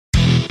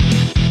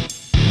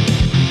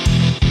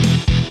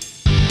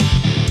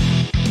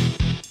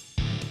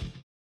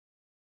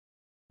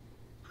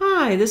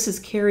Hi, this is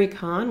Carrie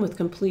Kahn with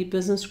Complete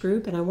Business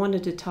Group, and I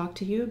wanted to talk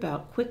to you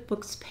about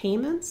QuickBooks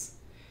payments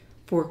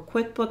for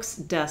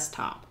QuickBooks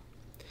Desktop.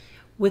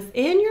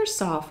 Within your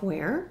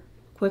software,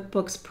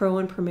 QuickBooks Pro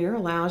and Premier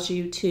allows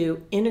you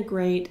to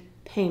integrate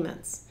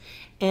payments,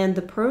 and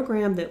the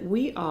program that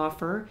we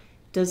offer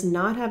does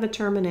not have a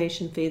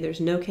termination fee. There's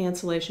no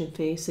cancellation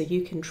fee, so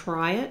you can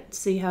try it,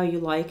 see how you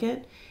like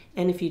it,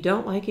 and if you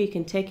don't like it, you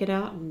can take it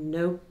out.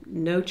 No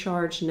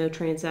charge, no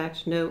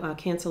transaction, no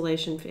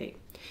cancellation fee.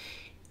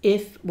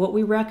 What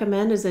we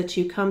recommend is that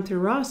you come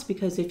through us,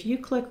 because if you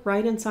click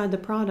right inside the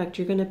product,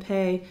 you're going to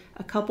pay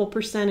a couple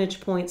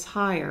percentage points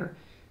higher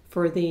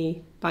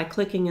by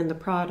clicking in the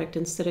product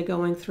instead of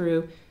going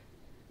through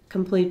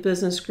Complete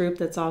Business Group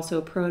that's also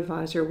a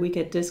ProAdvisor. We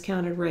get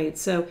discounted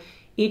rates. So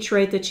each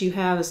rate that you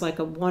have is like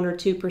a 1 or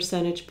 2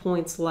 percentage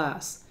points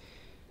less.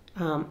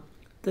 The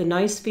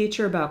nice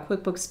feature about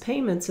QuickBooks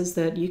Payments is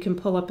that you can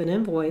pull up an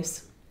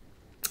invoice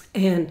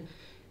and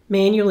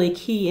manually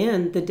key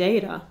in the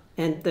data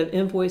and the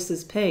invoice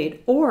is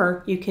paid,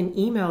 or you can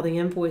email the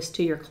invoice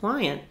to your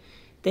client.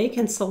 They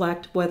can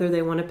select whether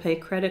they want to pay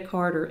credit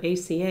card or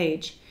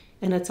ACH,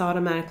 and it's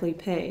automatically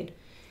paid.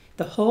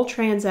 The whole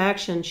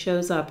transaction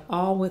shows up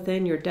all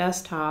within your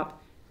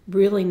desktop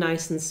really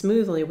nice and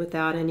smoothly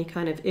without any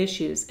kind of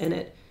issues, and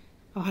it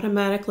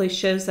automatically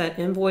shows that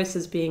invoice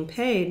is being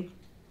paid,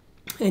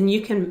 and you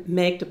can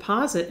make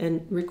deposit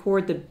and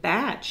record the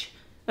batch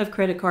of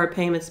credit card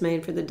payments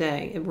made for the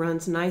day. It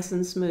runs nice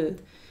and smooth.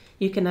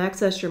 You can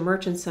access your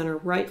Merchant Center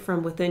right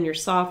from within your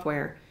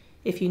software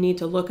if you need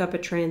to look up a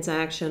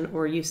transaction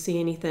or you see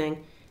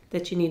anything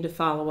that you need to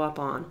follow up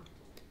on.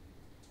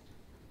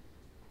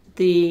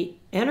 The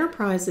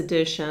Enterprise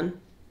Edition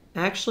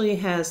actually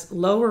has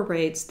lower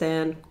rates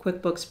than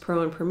QuickBooks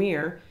Pro and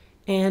Premier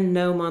and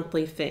no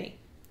monthly fee.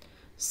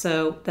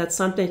 So that's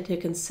something to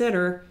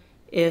consider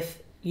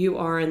if you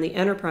are in the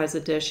Enterprise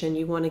Edition.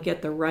 You want to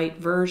get the right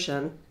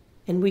version,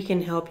 and we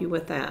can help you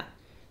with that.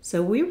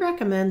 So we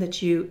recommend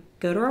that you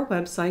go to our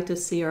website to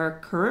see our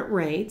current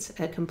rates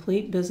at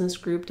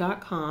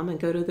CompleteBusinessGroup.com and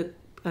go to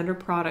under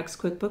Products,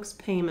 QuickBooks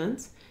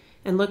Payments,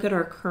 and look at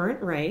our current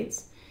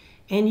rates.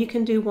 And you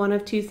can do one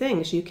of two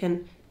things. You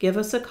can give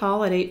us a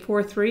call at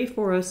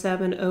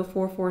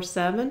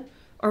 843-407-0447,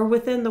 or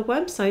within the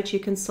website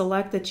you can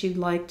select that you'd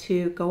like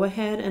to go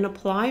ahead and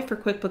apply for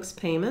QuickBooks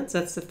Payments.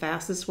 That's the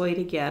fastest way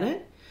to get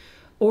it.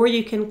 Or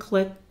you can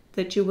click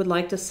that you would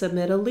like to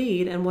submit a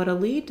lead, and what a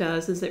lead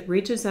does is it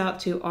reaches out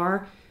to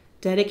our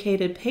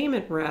dedicated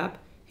payment rep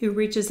who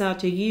reaches out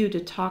to you to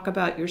talk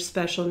about your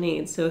special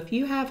needs. So if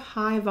you have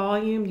high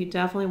volume, you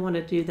definitely want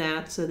to do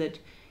that so that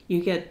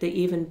you get the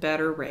even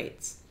better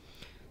rates.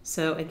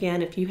 So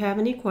again, if you have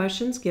any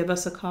questions, give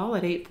us a call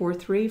at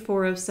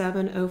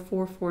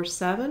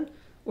 843-407-0447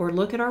 or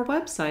look at our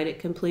website at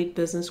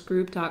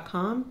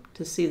CompleteBusinessGroup.com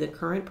to see the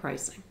current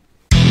pricing.